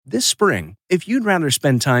This spring, if you'd rather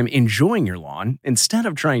spend time enjoying your lawn instead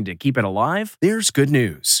of trying to keep it alive, there's good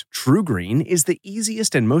news. TruGreen is the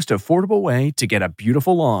easiest and most affordable way to get a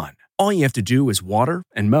beautiful lawn. All you have to do is water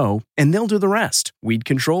and mow, and they'll do the rest. Weed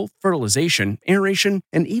control, fertilization, aeration,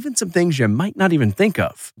 and even some things you might not even think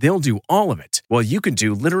of. They'll do all of it, while you can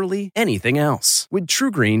do literally anything else. With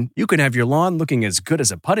TruGreen, you can have your lawn looking as good as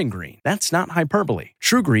a putting green. That's not hyperbole.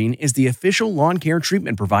 TruGreen is the official lawn care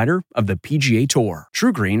treatment provider of the PGA Tour.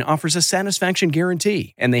 TruGreen offers a satisfaction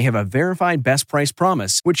guarantee, and they have a verified best price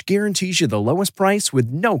promise, which guarantees you the lowest price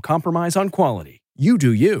with no compromise on quality. You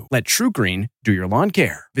do you. Let TruGreen do your lawn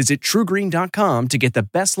care. Visit TruGreen.com to get the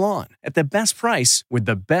best lawn at the best price with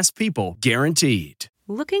the best people guaranteed.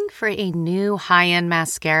 Looking for a new high-end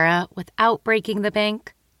mascara without breaking the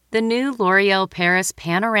bank? The new L'Oreal Paris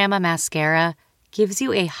Panorama Mascara gives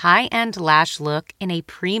you a high-end lash look in a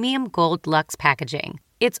premium gold luxe packaging.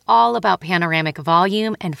 It's all about panoramic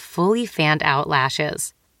volume and fully fanned-out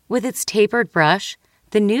lashes. With its tapered brush,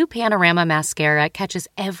 the new Panorama Mascara catches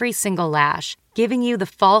every single lash, giving you the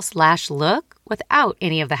false lash look without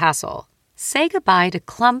any of the hassle. Say goodbye to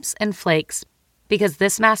clumps and flakes, because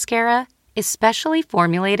this mascara is specially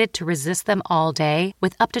formulated to resist them all day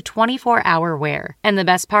with up to 24-hour wear. And the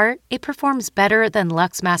best part? It performs better than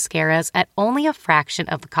Luxe mascaras at only a fraction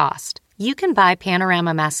of the cost. You can buy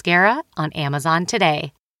Panorama Mascara on Amazon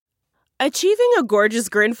today. Achieving a gorgeous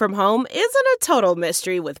grin from home isn't a total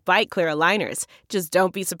mystery with Byte Clear aligners. Just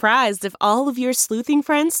don't be surprised if all of your sleuthing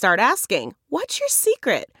friends start asking, "What's your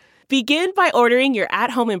secret?" Begin by ordering your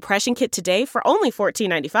at-home impression kit today for only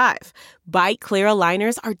 $14.95. Byte Clear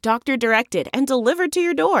aligners are doctor-directed and delivered to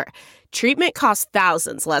your door. Treatment costs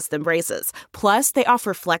thousands less than braces. Plus, they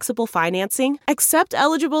offer flexible financing, accept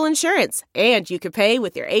eligible insurance, and you can pay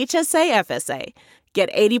with your HSA FSA. Get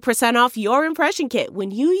 80% off your impression kit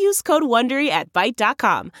when you use code WONDERY at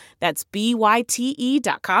Byte.com. That's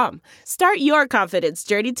BYTE.com. Start your confidence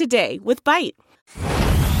journey today with Byte.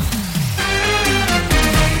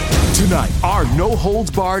 Tonight, our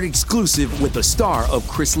no-holds-barred exclusive with the star of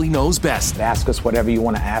Chrisley Knows Best. Ask us whatever you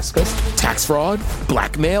want to ask us. Tax fraud,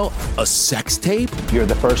 blackmail, a sex tape. You're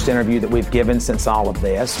the first interview that we've given since all of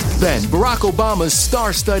this. Then Barack Obama's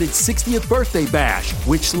star-studded 60th birthday bash.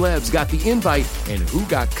 Which celebs got the invite and who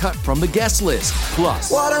got cut from the guest list?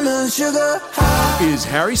 Plus, watermelon sugar high. Is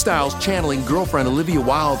Harry Styles channeling girlfriend Olivia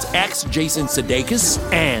Wilde's ex Jason Sudeikis?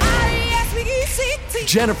 And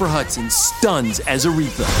Jennifer Hudson stuns as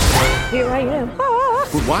Aretha. Here I am.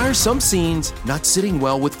 But why are some scenes not sitting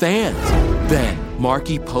well with fans? Then,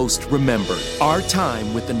 Markie Post remembered our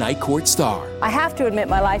time with the Night Court star. I have to admit,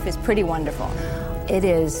 my life is pretty wonderful. It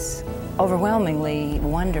is overwhelmingly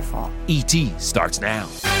wonderful. E.T. starts now.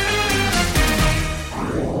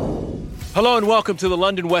 Hello and welcome to the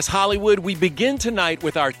London West Hollywood. We begin tonight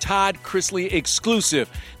with our Todd Chrisley exclusive.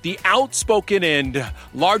 The outspoken and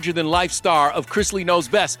larger-than-life star of Chrisley Knows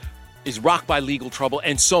Best is rocked by legal trouble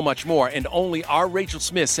and so much more. And only our Rachel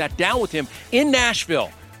Smith sat down with him in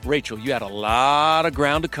Nashville. Rachel, you had a lot of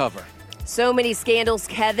ground to cover. So many scandals,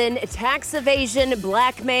 Kevin. Tax evasion,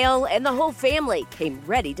 blackmail, and the whole family came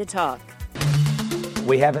ready to talk.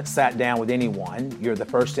 We haven't sat down with anyone. You're the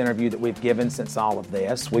first interview that we've given since all of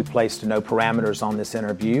this. We placed no parameters on this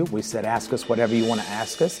interview. We said, ask us whatever you want to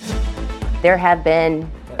ask us. There have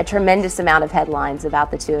been a tremendous amount of headlines about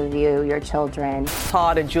the two of you, your children.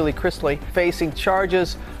 Todd and Julie Chrisley facing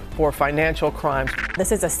charges for financial crimes.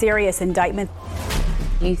 This is a serious indictment.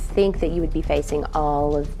 Do you think that you would be facing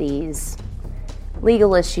all of these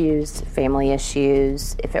legal issues, family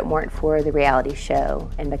issues, if it weren't for the reality show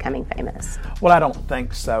and becoming famous? Well, I don't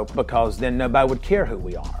think so, because then nobody would care who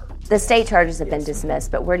we are. The state charges have been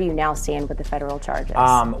dismissed, but where do you now stand with the federal charges?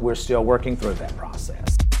 We're still working through that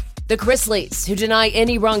process. The Chrisleys, who deny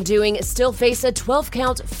any wrongdoing, still face a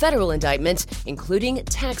 12-count federal indictment, including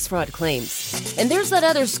tax fraud claims. And there's that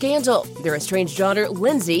other scandal. Their estranged daughter,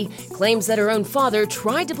 Lindsay, claims that her own father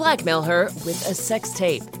tried to blackmail her with a sex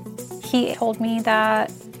tape. He told me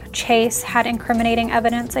that Chase had incriminating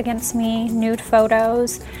evidence against me, nude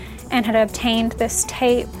photos, and had obtained this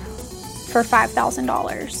tape for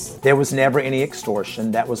 $5,000. There was never any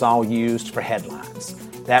extortion. That was all used for headlines.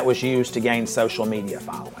 That was used to gain social media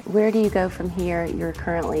following. Where do you go from here? You're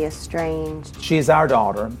currently estranged. She's our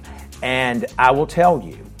daughter, and I will tell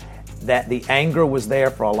you that the anger was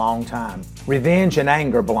there for a long time. Revenge and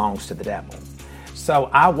anger belongs to the devil.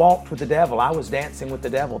 So I walked with the devil. I was dancing with the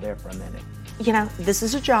devil there for a minute. You know, this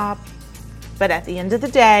is a job, but at the end of the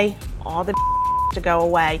day, all the to go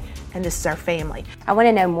away, and this is our family. I want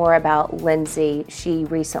to know more about Lindsay. She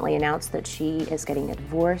recently announced that she is getting a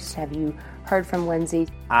divorce. Have you heard from Lindsay?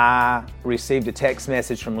 I received a text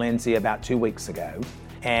message from Lindsay about 2 weeks ago,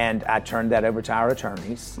 and I turned that over to our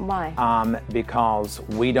attorneys. Why? Because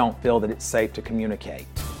we don't feel that it's safe to communicate.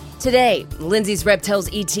 Today, Lindsay's rep tells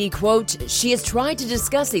ET, quote, she has tried to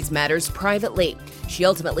discuss these matters privately. She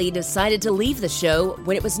ultimately decided to leave the show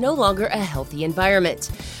when it was no longer a healthy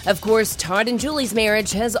environment. Of course, Todd and Julie's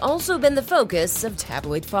marriage has also been the focus of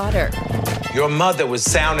tabloid fodder. Your mother was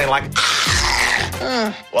sounding like...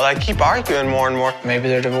 Well, I keep arguing more and more. Maybe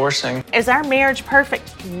they're divorcing. Is our marriage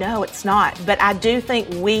perfect? No, it's not. But I do think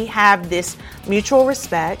we have this mutual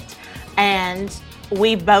respect, and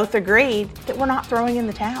we both agreed that we're not throwing in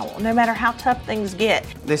the towel, no matter how tough things get.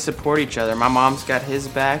 They support each other. My mom's got his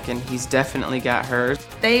back, and he's definitely got hers.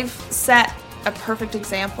 They've set a perfect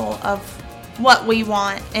example of what we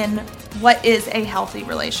want and what is a healthy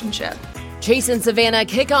relationship. Chase and Savannah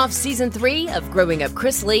kick off Season 3 of Growing Up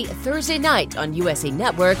Chrisley Thursday night on USA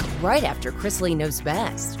Network, right after Chrisley Knows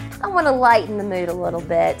Best. I want to lighten the mood a little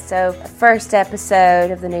bit. So, first episode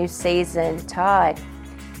of the new season. Todd,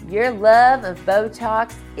 your love of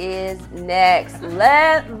Botox is next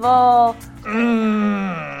level.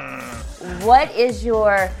 What is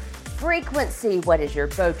your frequency? What is your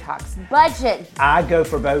Botox budget? I go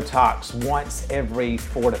for Botox once every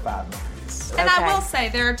 4 to 5 months. And I will say,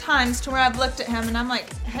 there are times to where I've looked at him and I'm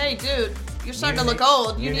like, hey, dude, you're starting to look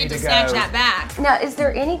old. You need to snatch that back. Now, is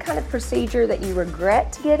there any kind of procedure that you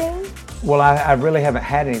regret getting? Well, I really haven't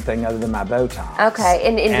had anything other than my Botox. Okay,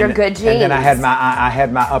 and your good genes. And then I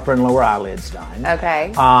had my upper and lower eyelids done.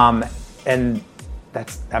 Okay. And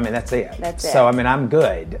that's it. That's it. So, I'm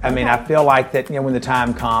good. I feel like that, when the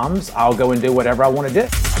time comes, I'll go and do whatever I want to do.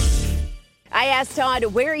 I asked Todd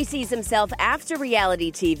where he sees himself after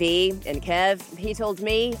reality TV, and Kev, he told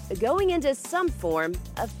me, going into some form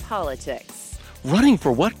of politics. Running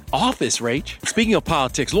for what office, Rach? Speaking of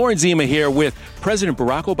politics, Lauren Zima here with President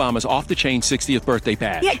Barack Obama's off-the-chain 60th birthday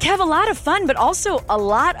bash. Yeah, Kev, a lot of fun, but also a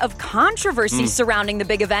lot of controversy surrounding the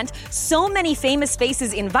big event. So many famous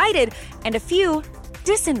faces invited, and a few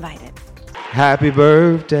disinvited. Happy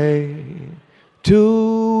birthday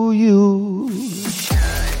to you.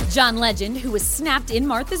 John Legend, who was snapped in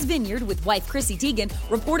Martha's Vineyard with wife Chrissy Teigen,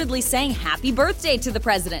 reportedly sang happy birthday to the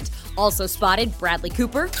president. Also spotted Bradley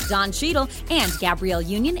Cooper, Don Cheadle, and Gabrielle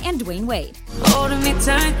Union and Dwayne Wade. Holding me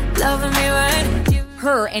tight, loving me right.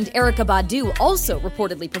 Her and Erykah Badu also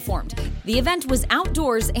reportedly performed. The event was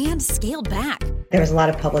outdoors and scaled back. There was a lot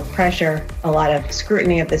of public pressure, a lot of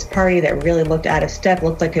scrutiny of this party that really looked out of step,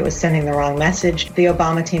 looked like it was sending the wrong message. The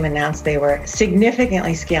Obama team announced they were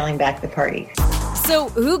significantly scaling back the party. So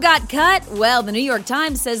who got cut? Well, the New York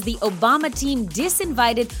Times says the Obama team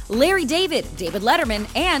disinvited Larry David, David Letterman,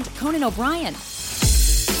 and Conan O'Brien.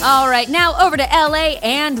 All right, now over to LA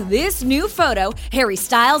and this new photo. Harry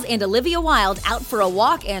Styles and Olivia Wilde out for a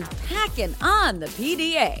walk and packing on the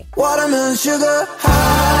PDA. Watermelon sugar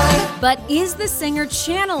high. But is the singer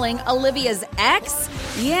channeling Olivia's ex?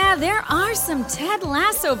 Yeah, there are some Ted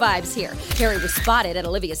Lasso vibes here. Harry was spotted at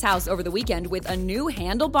Olivia's house over the weekend with a new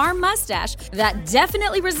handlebar mustache that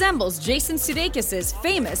definitely resembles Jason Sudeikis'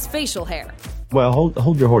 famous facial hair. Well,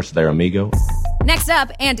 hold your horse there, amigo. Next up,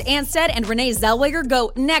 Aunt Anstead and Renee Zellweger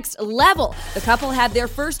go next level. The couple had their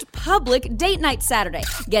first public date night Saturday,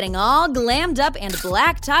 getting all glammed up and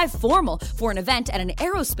black tie formal for an event at an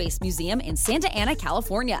aerospace museum in Santa Ana,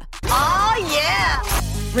 California. Oh, yeah!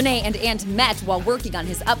 Renee and Aunt met while working on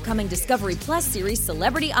his upcoming Discovery Plus series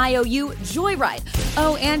Celebrity IOU Joyride.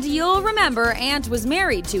 Oh, and you'll remember Aunt was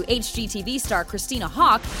married to HGTV star Christina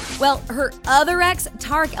Hawk. Well, her other ex,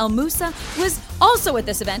 Tarek El Moussa, was also at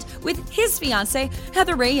this event with his fiancée,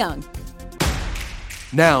 Heather Rae Young.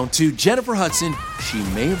 Now to Jennifer Hudson. She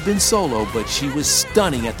may have been solo, but she was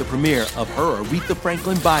stunning at the premiere of her Aretha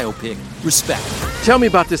Franklin biopic, Respect. Tell me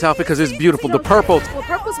about this outfit because it's beautiful. The purple. Well,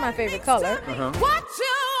 purple's my favorite color.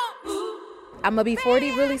 I'm going to be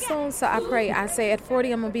 40 really soon, so I pray. I say at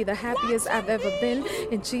 40, I'm going to be the happiest I've ever been.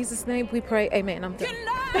 In Jesus' name, we pray. Amen. I'm done.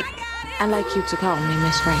 I like you to call me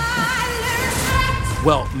Miss Franklin.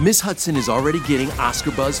 Well, Miss Hudson is already getting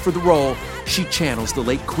Oscar buzz for the role. She channels the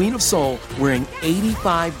late Queen of Soul wearing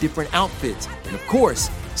 85 different outfits and, of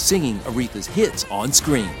course, singing Aretha's hits on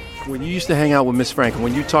screen. When you used to hang out with Miss Franklin,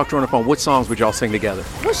 when you talked to her on the phone, what songs would y'all sing together?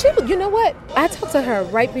 Well, you know what? I talked to her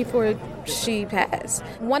right before she passed.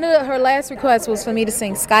 One of her last requests was for me to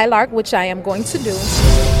sing Skylark, which I am going to do.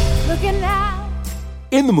 Looking out.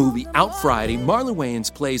 In the movie Out Friday, Marlon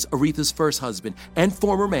Wayans plays Aretha's first husband and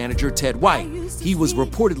former manager Ted White. He was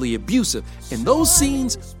reportedly abusive, and those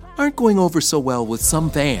scenes aren't going over so well with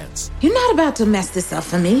some fans. You're not about to mess this up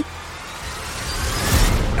for me.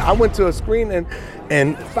 I went to a screening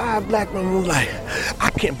and 5 black women were like,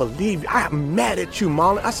 I can't believe you. I'm mad at you,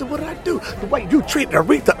 Marlon. I said, what did I do? The way you treated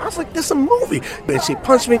Aretha. I was like, this is a movie. And she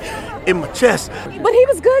punched me in my chest. But he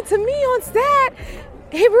was good to me on set.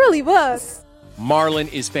 He really was.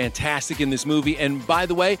 Marlon is fantastic in this movie. And by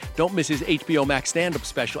the way, don't miss his HBO Max stand-up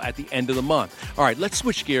special at the end of the month. All right, let's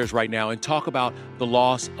switch gears right now and talk about the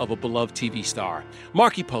loss of a beloved TV star.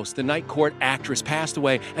 Markie Post, the Night Court actress, passed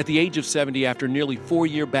away at the age of 70 after a nearly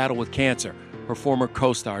 4-year battle with cancer. Her former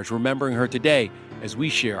co-stars remembering her today as we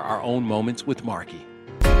share our own moments with Markie.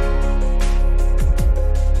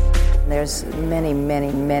 There's many,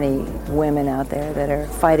 many, many women out there that are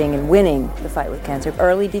fighting and winning the fight with cancer.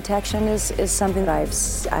 Early detection is something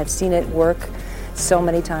that I've seen it work so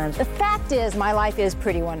many times. The fact is, my life is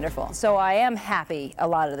pretty wonderful, so I am happy a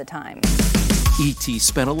lot of the time. E.T.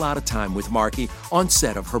 spent a lot of time with Markie on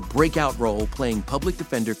set of her breakout role playing public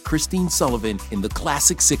defender Christine Sullivan in the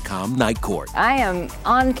classic sitcom Night Court. I am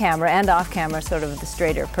on camera and off camera sort of the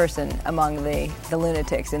straighter person among the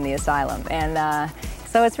lunatics in the asylum, and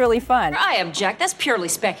so it's really fun. I object. That's purely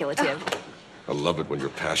speculative. I love it when you're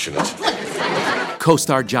passionate.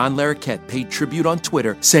 Co-star John Larroquette paid tribute on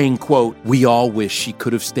Twitter, saying, quote, "We all wish she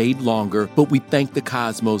could have stayed longer, but we thank the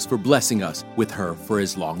cosmos for blessing us with her for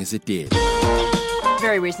as long as it did."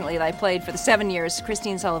 Very recently, I played for the 7 years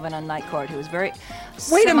Christine Sullivan on Night Court, who was very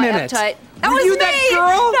Wait a minute. uptight. Were you that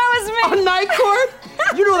girl? That was me. On Night Court?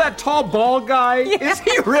 You know that tall, bald guy? Yeah. Is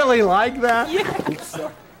he really like that? Yeah.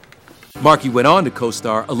 Markie went on to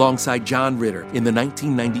co-star alongside John Ritter in the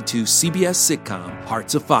 1992 CBS sitcom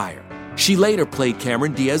Hearts of Fire. She later played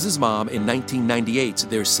Cameron Diaz's mom in 1998's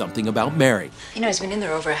There's Something About Mary. You know, he's been in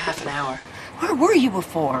there over a half an hour. Where were you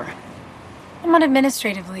before? I'm on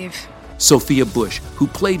administrative leave. Sophia Bush, who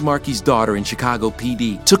played Markie's daughter in Chicago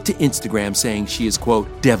PD, took to Instagram saying she is, quote,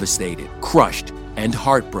 devastated, crushed, and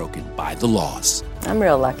heartbroken by the loss. I'm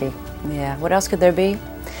real lucky. Yeah, what else could there be?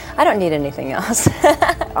 I don't need anything else.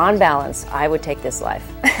 On balance, I would take this life.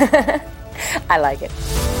 I like it.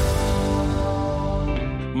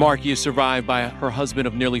 Markie is survived by her husband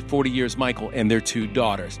of nearly 40 years, Michael, and their 2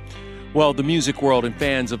 daughters. Well, the music world and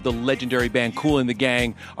fans of the legendary band Kool and the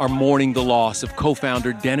Gang are mourning the loss of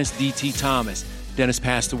co-founder Dennis D.T. Thomas. Dennis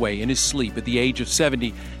passed away in his sleep at the age of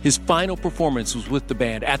 70. His final performance was with the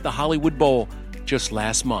band at the Hollywood Bowl just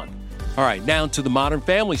last month. All right, now to the Modern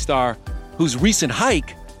Family star whose recent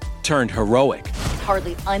hike turned heroic.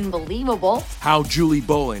 Hardly unbelievable. How Julie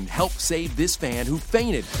Bowen helped save this fan who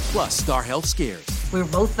fainted, plus star health scares. We were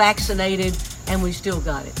both vaccinated, and we still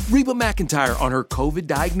got it. Reba McEntire on her COVID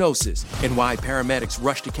diagnosis and why paramedics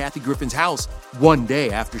rushed to Kathy Griffin's house one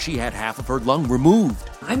day after she had half of her lung removed.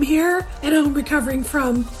 I'm here and I'm recovering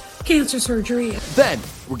from cancer surgery. Then,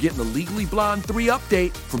 we're getting the Legally Blonde 3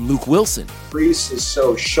 update from Luke Wilson. Reese is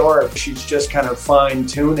so sharp, she's just kind of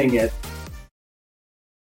fine-tuning it.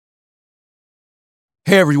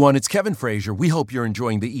 Hey everyone, it's Kevin Frazier. We hope you're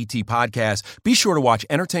enjoying the ET podcast. Be sure to watch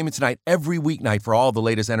Entertainment Tonight every weeknight for all the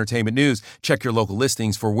latest entertainment news. Check your local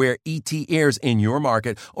listings for where ET airs in your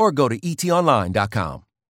market or go to etonline.com.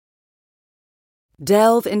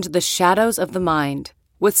 Delve into the shadows of the mind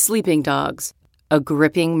with Sleeping Dogs, a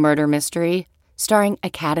gripping murder mystery starring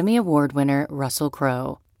Academy Award winner Russell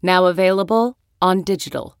Crowe. Now available on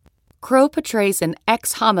digital. Crowe portrays an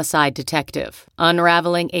ex-homicide detective,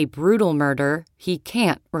 unraveling a brutal murder he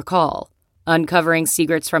can't recall. Uncovering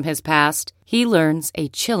secrets from his past, he learns a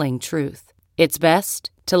chilling truth. It's best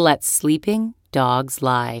to let sleeping dogs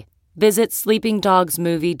lie. Visit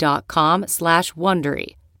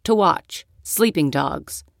sleepingdogsmovie.com/Wondery to watch Sleeping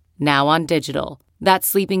Dogs, now on digital.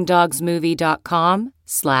 That's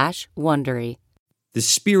sleepingdogsmovie.com/Wondery. The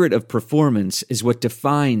spirit of performance is what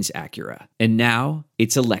defines Acura, and now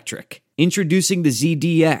it's electric. Introducing the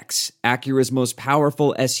ZDX, Acura's most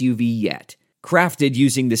powerful SUV yet. Crafted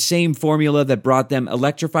using the same formula that brought them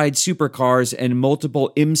electrified supercars and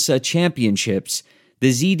multiple IMSA championships,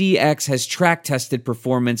 the ZDX has track-tested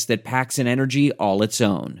performance that packs an energy all its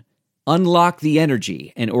own. Unlock the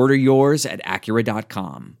energy and order yours at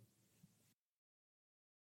Acura.com.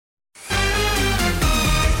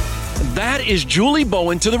 That is Julie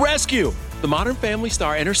Bowen to the rescue. The Modern Family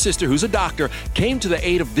star and her sister, who's a doctor, came to the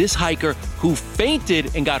aid of this hiker who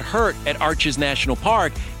fainted and got hurt at Arches National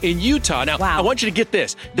Park in Utah. Now, I want you to get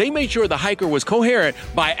this. They made sure the hiker was coherent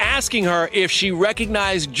by asking her if she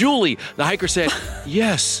recognized Julie. The hiker said,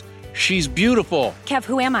 yes, she's beautiful. Kev,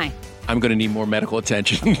 who am I? I'm going to need more medical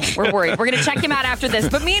attention. We're worried. We're going to check him out after this.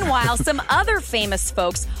 But meanwhile, some other famous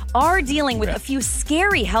folks are dealing with a few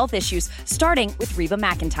scary health issues, starting with Reba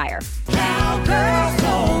McEntire.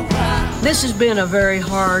 This has been a very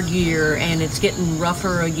hard year, and it's getting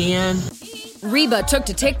rougher again. Reba took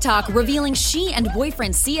to TikTok, revealing she and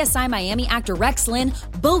boyfriend CSI Miami actor Rex Lynn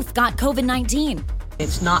both got COVID-19.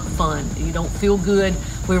 It's not fun. You don't feel good.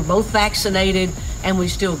 We were both vaccinated, and we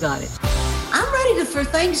still got it. I'm ready for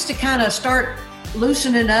things to kind of start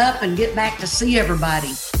loosening up and get back to see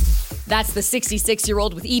everybody. That's the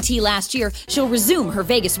 66-year-old with ET last year. She'll resume her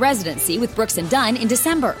Vegas residency with Brooks & Dunn in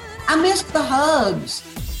December. I missed the hugs.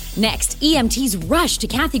 Next, EMTs rush to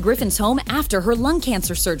Kathy Griffin's home after her lung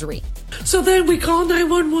cancer surgery. So then we call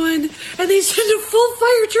 911 and they send a full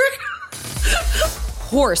fire truck.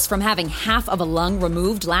 Hoarse from having half of a lung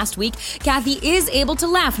removed last week, Kathy is able to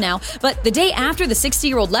laugh now, but the day after the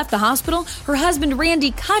 60-year-old left the hospital, her husband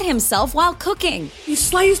Randy cut himself while cooking. He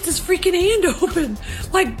sliced his freaking hand open,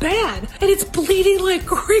 like bad, and it's bleeding like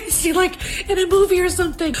crazy, like in a movie or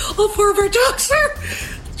something. All four of our dogs are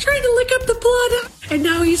trying to lick up the blood, and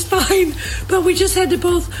now he's fine, but we just had to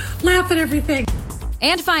both laugh at everything.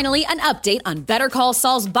 And finally, an update on Better Call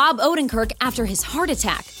Saul's Bob Odenkirk after his heart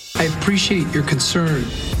attack. I appreciate your concern.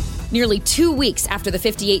 Nearly 2 weeks after the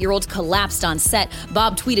 58-year-old collapsed on set,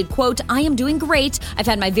 Bob tweeted, quote, "I am doing great. I've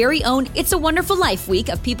had my very own It's a Wonderful Life week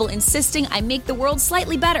of people insisting I make the world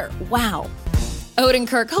slightly better. Wow."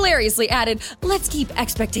 Odenkirk hilariously added, "Let's keep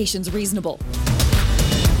expectations reasonable."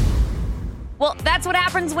 Well, that's what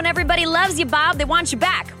happens when everybody loves you, Bob. They want you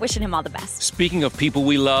back. Wishing him all the best. Speaking of people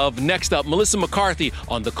we love, next up, Melissa McCarthy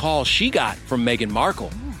on the call she got from Meghan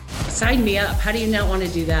Markle. Sign me up. How do you not want to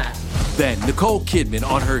do that? Then Nicole Kidman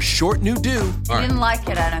on her short new do. You didn't like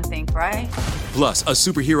it, I don't think, right? Plus, a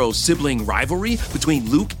superhero sibling rivalry between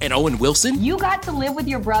Luke and Owen Wilson. You got to live with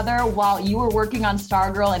your brother while you were working on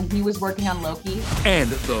Stargirl and he was working on Loki. And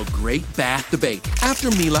the Great Bath Debate. After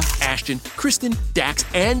Mila, Ashton, Kristen, Dax,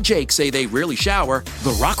 and Jake say they rarely shower,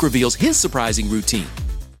 The Rock reveals his surprising routine.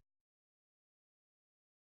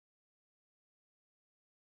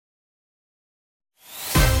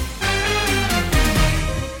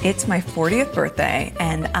 It's my 40th birthday,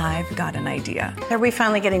 and I've got an idea. Are we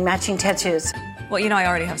finally getting matching tattoos? Well, you know, I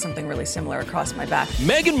already have something really similar across my back.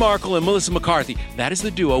 Meghan Markle and Melissa McCarthy. That is the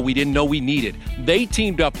duo we didn't know we needed. They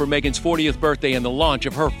teamed up for Meghan's 40th birthday and the launch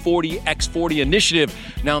of her 40x40 initiative.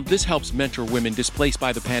 Now, this helps mentor women displaced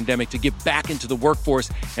by the pandemic to get back into the workforce,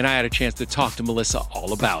 and I had a chance to talk to Melissa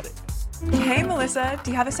all about it. Hey, Melissa,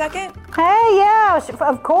 do you have a second? Hey, yeah,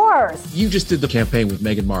 of course. You just did the campaign with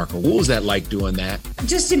Meghan Markle. What was that like doing that?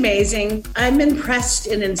 Just amazing. I'm impressed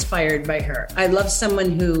and inspired by her. I love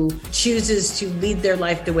someone who chooses to lead their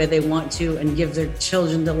life the way they want to and give their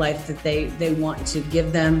children the life that they want to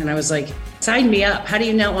give them. And I was like, sign me up. How do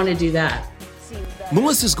you not want to do that?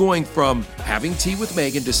 Melissa's going from having tea with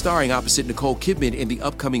Meghan to starring opposite Nicole Kidman in the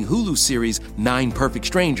upcoming Hulu series 9 Perfect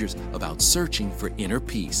Strangers about searching for inner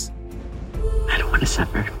peace. I don't want to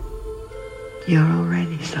suffer. You're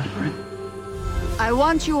already suffering. I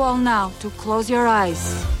want you all now to close your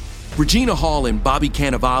eyes. Regina Hall and Bobby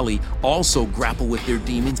Cannavale also grapple with their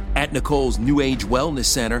demons at Nicole's New Age Wellness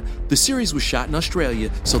Center. The series was shot in Australia,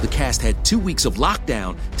 so the cast had 2 weeks of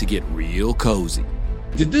lockdown to get real cozy.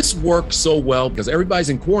 Did this work so well? Because everybody's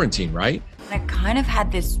in quarantine, right? It kind of had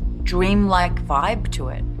this dreamlike vibe to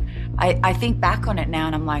it. I think back on it now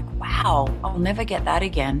and I'm like, wow, I'll never get that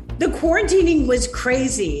again. The quarantining was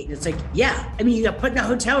crazy. It's like, yeah. I mean, you got put in a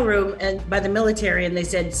hotel room and by the military and they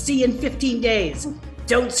said, see you in 15 days.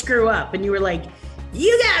 Don't screw up. And you were like,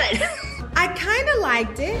 you got it. I kind of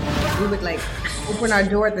liked it. We would like open our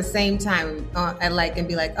door at the same time and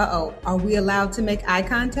be like, uh-oh, are we allowed to make eye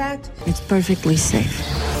contact? It's perfectly safe.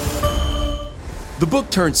 The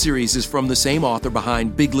book-turned series is from the same author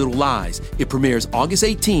behind Big Little Lies. It premieres August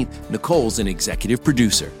 18th. Nicole's an executive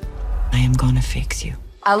producer. I am gonna fix you.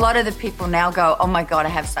 A lot of the people now go, oh my God, I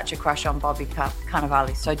have such a crush on Bobby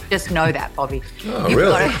Cannavale. So just know that, Bobby. Oh,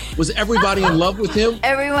 really? Was everybody in love with him?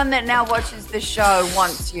 Everyone that now watches the show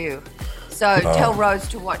wants you. So tell Rose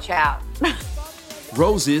to watch out.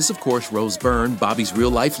 Rose is, of course, Rose Byrne, Bobby's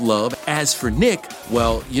real-life love. As for Nick,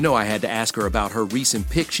 well, you know I had to ask her about her recent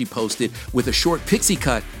pic she posted with a short pixie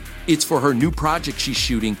cut. It's for her new project she's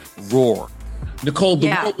shooting, Roar. Nicole, the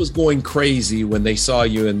world was going crazy when they saw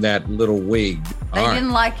you in that little wig. They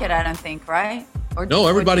didn't like it, I don't think, right? No,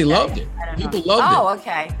 everybody loved it. People loved it. Oh,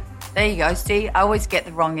 okay. There you go. See, I always get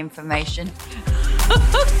the wrong information.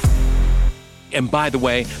 And by the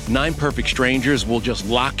way, 9 Perfect Strangers will just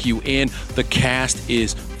lock you in. The cast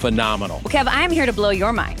is phenomenal. Well, Kev, I am here to blow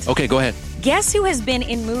your mind. Okay, go ahead. Guess who has been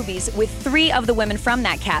in movies with 3 of the women from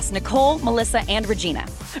that cast, Nicole, Melissa, and Regina?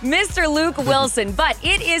 Mr. Luke Wilson, but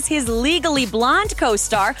it is his Legally Blonde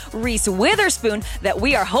co-star, Reese Witherspoon, that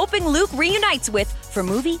we are hoping Luke reunites with for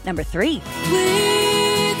movie number 3.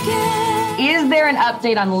 Is there an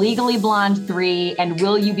update on Legally Blonde 3, and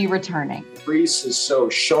will you be returning? Reese is so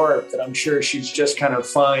sharp that I'm sure she's just kind of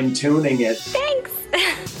fine-tuning it. Thanks.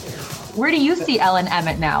 Where do you see Elle and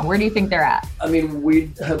Emmett now? Where do you think they're at? I mean,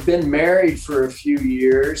 we have been married for a few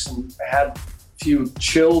years and had a few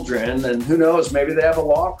children, and who knows, maybe they have a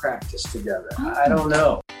law practice together. I don't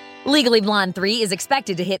know. Legally Blonde 3 is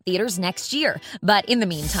expected to hit theaters next year. But in the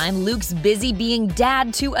meantime, Luke's busy being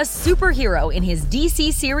dad to a superhero in his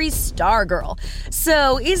DC series Stargirl.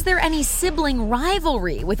 So is there any sibling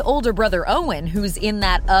rivalry with older brother Owen, who's in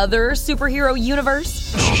that other superhero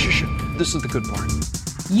universe? Shh. This is the good part.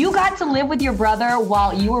 You got to live with your brother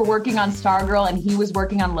while you were working on Stargirl and he was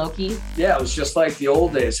working on Loki? Yeah, it was just like the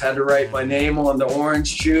old days. Had to write my name on the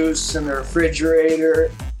orange juice in the refrigerator.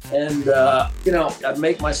 And, I'd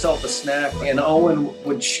make myself a snack, and Owen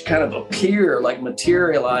would kind of appear, like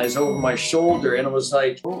materialize over my shoulder. And it was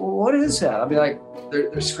like, what is that? I'd be like,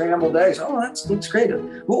 they're scrambled eggs. Oh, that looks great.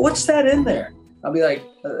 Well, what's that in there? I'll be like,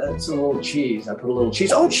 that's a little cheese. I put a little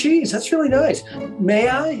cheese. Oh, cheese. That's really nice. May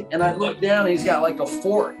I? And I look down, and he's got like a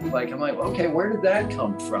fork. I'm like, okay, where did that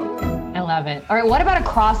come from? I love it. All right, what about a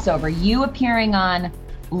crossover? You appearing on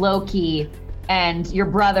Loki and your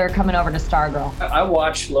brother coming over to Stargirl. I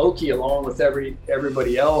watched Loki along with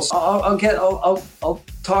everybody else. I'll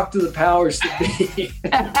talk to the powers that be.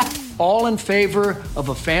 All in favor of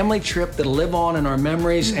a family trip that'll live on in our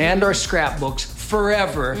memories and our scrapbooks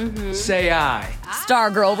forever. Say aye.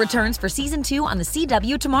 Stargirl returns for season 2 on the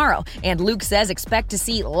CW tomorrow, and Luke says expect to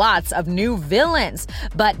see lots of new villains.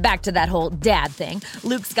 But back to that whole dad thing,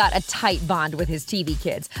 Luke's got a tight bond with his TV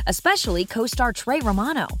kids, especially co-star Trey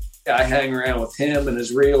Romano. I hang around with him and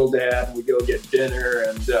his real dad, and we go get dinner.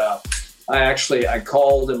 And I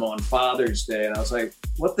called him on Father's Day, and I was like,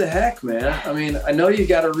 what the heck, man? I mean, I know you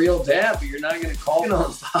got a real dad, but you're not going to call him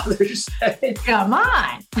on Father's Day. Come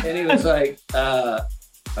on. And he was like, are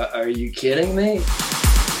you kidding me?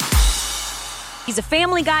 He's a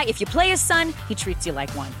family guy. If you play his son, he treats you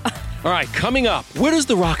like one. All right, coming up, where does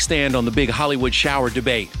The Rock stand on the big Hollywood shower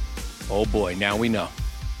debate? Oh boy, now we know.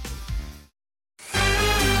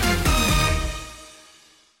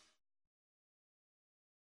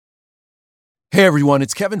 Hey everyone,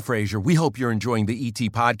 it's Kevin Frazier. We hope you're enjoying the ET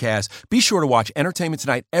podcast. Be sure to watch Entertainment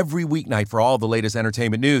Tonight every weeknight for all the latest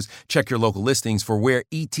entertainment news. Check your local listings for where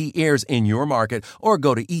ET airs in your market or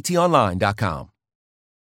go to etonline.com.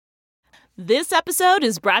 This episode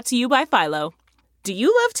is brought to you by Philo. Do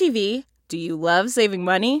you love TV? Do you love saving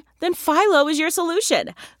money? Then Philo is your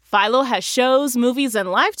solution. Philo has shows, movies,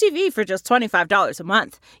 and live TV for just $25 a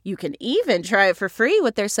month. You can even try it for free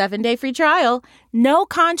with their 7-day free trial. No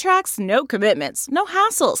contracts, no commitments, no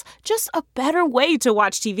hassles. Just a better way to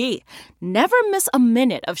watch TV. Never miss a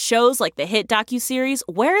minute of shows like the hit docuseries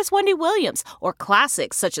Where is Wendy Williams? Or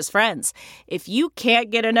classics such as Friends. If you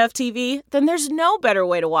can't get enough TV, then there's no better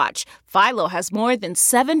way to watch. Philo has more than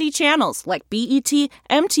 70 channels like BET,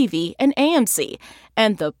 MTV, and AMC.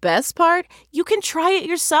 And the best part? You can try it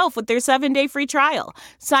yourself with their 7-day free trial.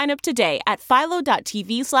 Sign up today at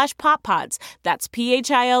philo.tv/poppods. That's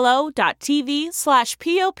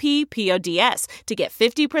philo.tv/POPPODS to get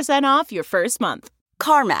 50% off your first month.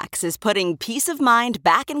 CarMax is putting peace of mind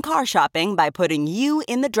back in car shopping by putting you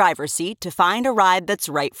in the driver's seat to find a ride that's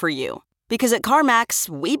right for you. Because at CarMax,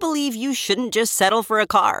 we believe you shouldn't just settle for a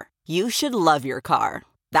car. You should love your car.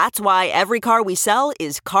 That's why every car we sell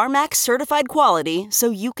is CarMax certified quality,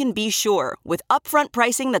 so you can be sure with upfront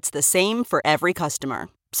pricing that's the same for every customer.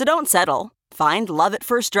 So don't settle. Find love at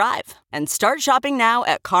first drive and start shopping now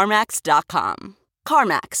at CarMax.com.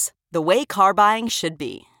 CarMax, the way car buying should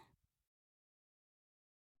be.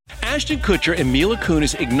 Ashton Kutcher and Mila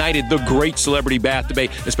Kunis ignited the great celebrity bath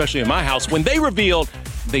debate, especially in my house, when they revealed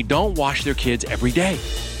they don't wash their kids every day.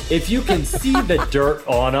 If you can see the dirt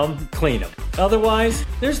on them, clean them. Otherwise,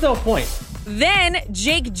 there's no point. Then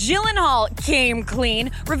Jake Gyllenhaal came clean,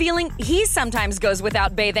 revealing he sometimes goes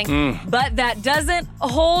without bathing, but that doesn't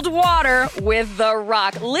hold water with The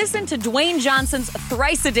Rock. Listen to Dwayne Johnson's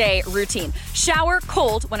thrice-a-day routine. Shower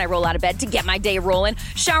cold when I roll out of bed to get my day rolling.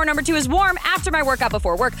 Shower number 2 is warm after my workout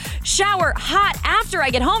before work. Shower hot after I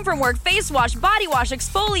get home from work. Face wash, body wash,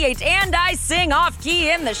 exfoliate, and I sing off-key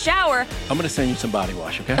in the shower. I'm going to send you some body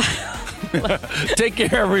wash, okay? Take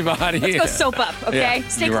care, everybody. Let's go soap up, okay? Yeah,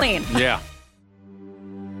 stay clean. Right. Yeah.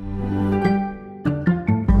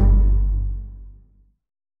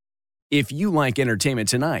 If you like Entertainment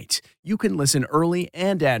Tonight, you can listen early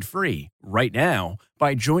and ad-free right now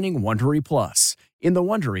by joining Wondery Plus in the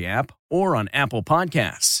Wondery app or on Apple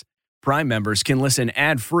Podcasts. Prime members can listen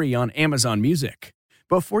ad-free on Amazon Music.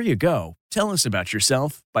 Before you go, tell us about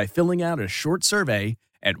yourself by filling out a short survey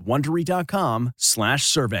at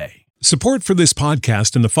Wondery.com/survey. Support for this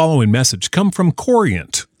podcast and the following message come from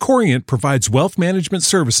Corient. Corient provides wealth management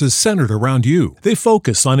services centered around you. They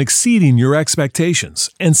focus on exceeding your expectations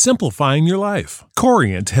and simplifying your life.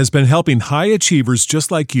 Corient has been helping high achievers just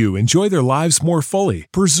like you enjoy their lives more fully,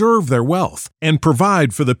 preserve their wealth, and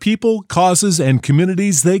provide for the people, causes, and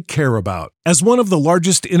communities they care about. As one of the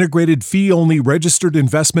largest integrated fee-only registered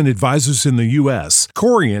investment advisors in the U.S.,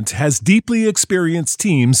 Corient has deeply experienced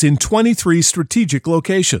teams in 23 strategic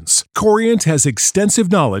locations. Corient has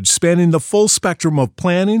extensive knowledge spanning the full spectrum of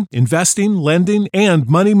planning, investing, lending, and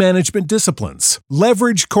money management disciplines.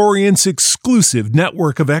 Leverage Corient's exclusive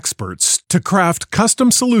network of experts to craft custom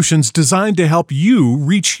solutions designed to help you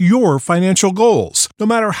reach your financial goals, no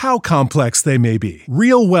matter how complex they may be.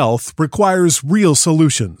 Real wealth requires real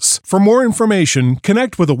solutions. For more information,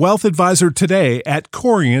 connect with a wealth advisor today at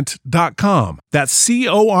Corient.com. That's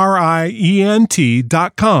Corient.com.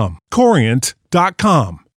 Corient.com.